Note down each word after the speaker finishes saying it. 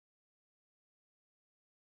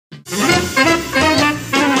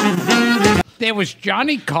There was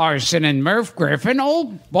Johnny Carson and Merv Griffin, all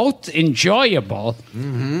both enjoyable.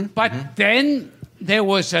 Mm-hmm. But then there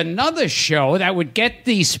was another show that would get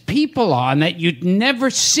these people on that you'd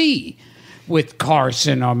never see with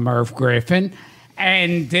Carson or Merv Griffin.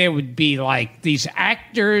 And there would be like these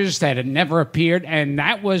actors that had never appeared. And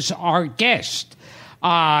that was our guest,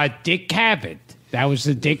 Dick Cavett. That was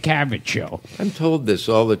the Dick Cavett Show. I'm told this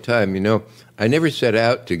all the time. You know, I never set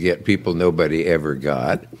out to get people nobody ever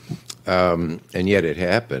got. And yet it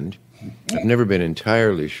happened. I've never been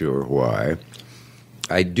entirely sure why.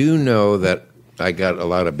 I do know that I got a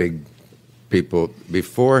lot of big people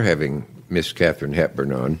before having Miss Katharine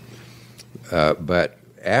Hepburn on. But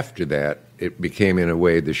after that, it became, in a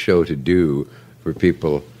way, the show to do for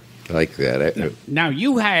people like that. Now,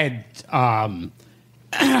 you had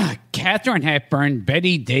Katharine Hepburn,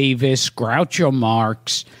 Betty Davis, Groucho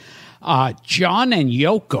Marx, John and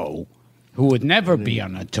Yoko, who would never be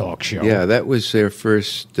on a talk show. Yeah, that was their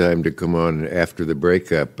first time to come on after the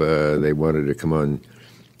breakup. They wanted to come on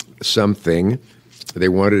something. They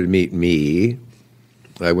wanted to meet me.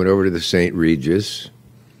 I went over to the St. Regis,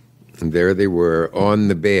 and there they were on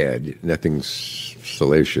the bed. Nothing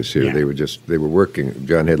salacious here. Yeah. They were working.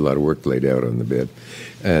 John had a lot of work laid out on the bed.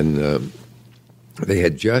 And they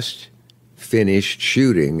had just finished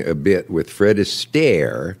shooting a bit with Fred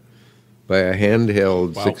Astaire by a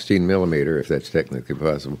handheld 16 millimeter, if that's technically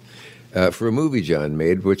possible, for a movie John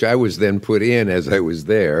made, which I was then put in as I was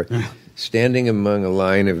there, standing among a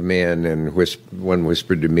line of men, and one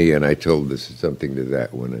whispered to me, and I told something to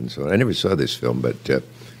that one, and so on. I never saw this film, but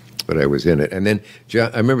I was in it. And then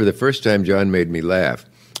John, I remember the first time John made me laugh,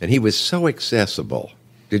 and he was so accessible.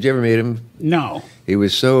 Did you ever meet him? No. He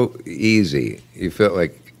was so easy. You felt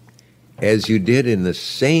like, as you did in the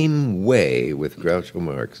same way with Groucho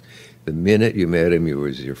Marx, the minute you met him, he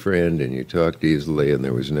was your friend, and you talked easily, and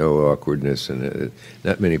there was no awkwardness, and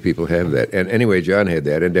not many people have that. And anyway, John had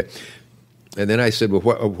that. And then I said, well,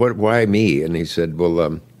 why me? And he said,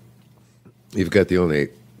 well, you've got the only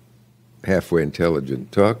halfway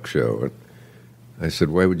intelligent talk show. And I said,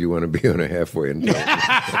 why would you want to be on a halfway intelligent?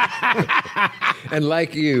 And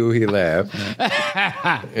like you, he laughed.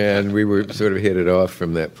 And we were sort of hit it off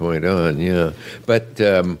from that point on, yeah. But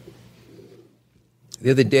the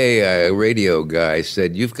other day, a radio guy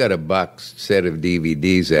said, you've got a box set of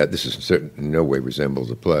DVDs out. This is in no way resembles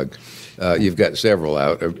a plug. You've got several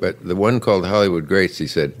out. But the one called Hollywood Greats, he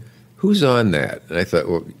said, who's on that? And I thought,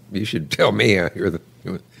 well, you should tell me. And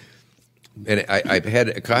I had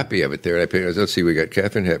a copy of it there. And I picked, let's see, we got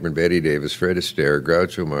Katharine Hepburn, Betty Davis, Fred Astaire,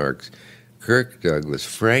 Groucho Marx, Kirk Douglas,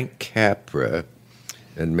 Frank Capra,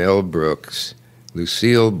 and Mel Brooks,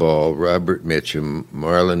 Lucille Ball, Robert Mitchum,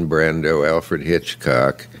 Marlon Brando, Alfred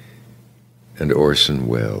Hitchcock, and Orson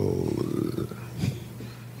Welles.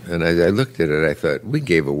 And I looked at it, I thought, we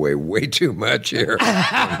gave away way too much here.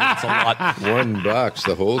 That's a lot. One box,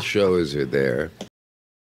 the whole shows are there.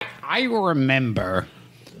 I remember,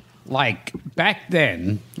 like, back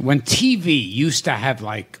then, when TV used to have,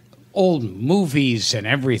 like, old movies and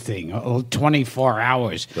everything, 24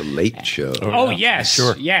 hours. The Late Show. Oh, yes.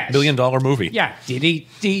 Sure. Yes. $1 million movie. Yeah. The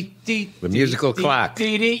musical clock.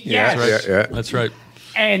 Yes. Yeah. That's right.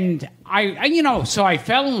 And so I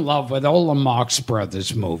fell in love with all the Marx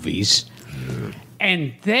Brothers movies.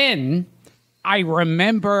 And then I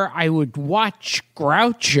remember I would watch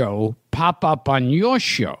Groucho pop up on your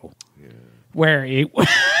show, where he'd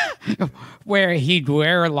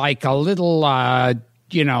wear like a little,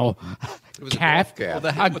 cap,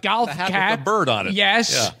 a golf cap, with a bird on it.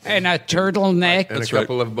 Yes, and a turtleneck, And a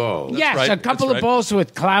couple of balls. yes, right. a couple That's of right. balls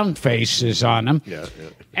with clown faces on them. Yeah.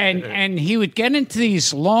 And he would get into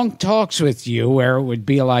these long talks with you where it would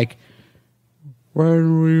be like,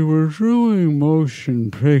 when we were doing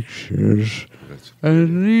motion pictures,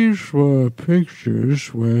 and these were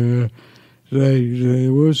pictures where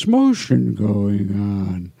there was motion going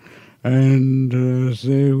on, and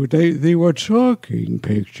they were talking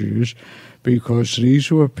pictures because these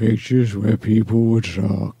were pictures where people would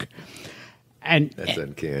talk. And That's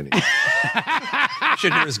uncanny. You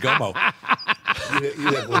should hear his gummo.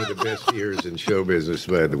 You have one of the best ears in show business,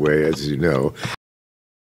 by the way, as you know.